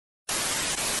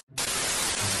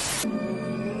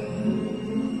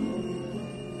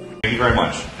very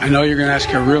much. I know you're going to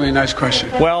ask a really nice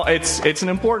question. Well, it's an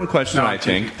important question, I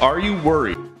think. Are you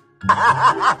worried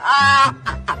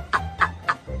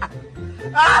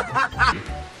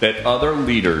that other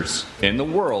leaders in the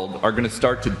world are going to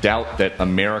start to doubt that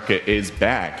America is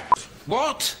back?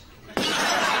 What?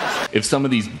 If some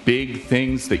of these big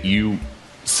things that you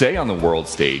say on the world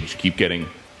stage keep getting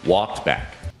walked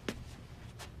back.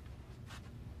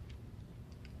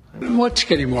 What's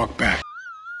getting walked back?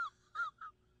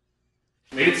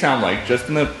 Made it sound like, just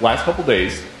in the last couple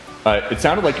days, it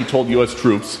sounded like you told U.S.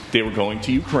 troops they were going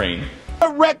to Ukraine.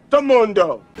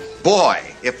 Rectamundo. Boy,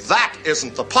 if that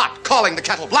isn't the pot calling the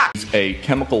kettle black. A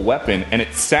chemical weapon, and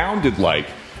it sounded like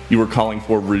you were calling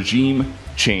for regime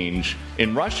change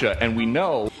in Russia, and we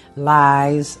know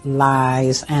lies,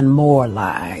 lies, and more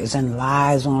lies, and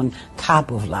lies on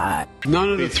top of lies.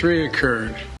 None of the three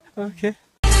occurred. Okay.